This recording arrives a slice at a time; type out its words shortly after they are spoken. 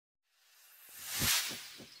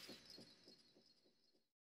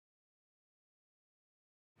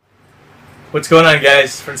What's going on,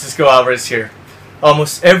 guys? Francisco Alvarez here.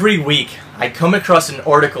 Almost every week I come across an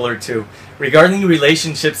article or two regarding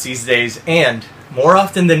relationships these days, and more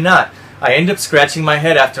often than not I end up scratching my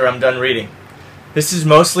head after I'm done reading. This is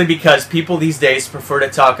mostly because people these days prefer to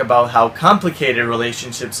talk about how complicated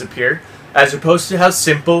relationships appear as opposed to how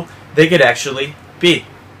simple they could actually be.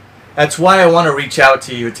 That's why I want to reach out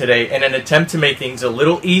to you today in an attempt to make things a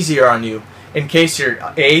little easier on you in case you're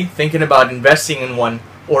A, thinking about investing in one,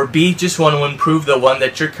 or B, just want to improve the one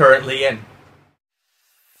that you're currently in.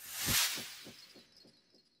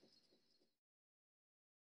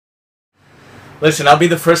 Listen, I'll be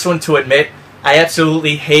the first one to admit I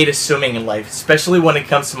absolutely hate assuming in life, especially when it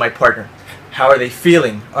comes to my partner. How are they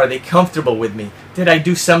feeling? Are they comfortable with me? Did I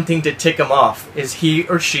do something to tick them off? Is he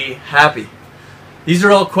or she happy? These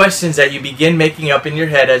are all questions that you begin making up in your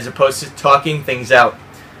head as opposed to talking things out.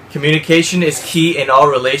 Communication is key in all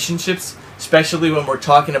relationships, especially when we're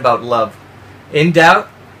talking about love. In doubt,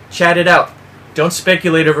 chat it out. Don't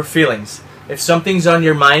speculate over feelings. If something's on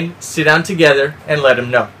your mind, sit down together and let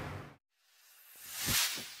them know.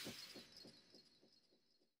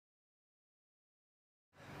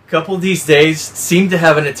 Couples these days seem to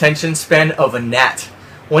have an attention span of a gnat.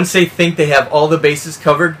 Once they think they have all the bases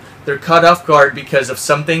covered, they're caught off guard because of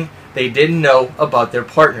something they didn't know about their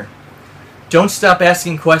partner. Don't stop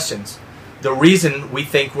asking questions. The reason we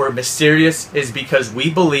think we're mysterious is because we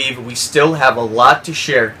believe we still have a lot to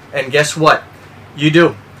share, and guess what? You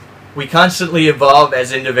do. We constantly evolve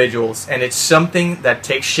as individuals, and it's something that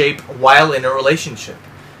takes shape while in a relationship.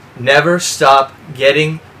 Never stop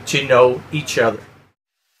getting to know each other.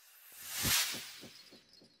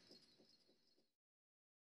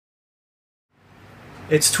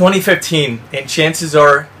 It's 2015, and chances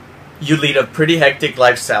are you lead a pretty hectic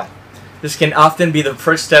lifestyle. This can often be the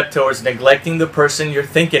first step towards neglecting the person you're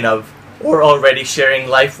thinking of or already sharing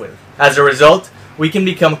life with. As a result, we can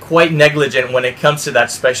become quite negligent when it comes to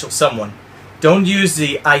that special someone. Don't use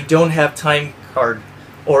the "I don't have time" card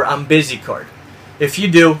or "I'm busy" card. If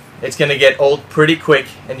you do, it's going to get old pretty quick,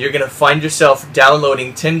 and you're going to find yourself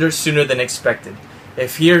downloading Tinder sooner than expected.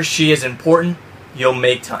 If he or she is important, you'll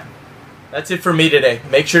make time. That's it for me today.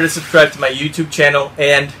 Make sure to subscribe to my YouTube channel,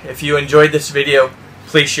 and if you enjoyed this video,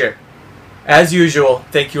 please share. As usual,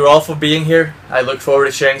 thank you all for being here. I look forward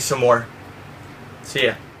to sharing some more. See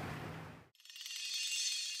ya.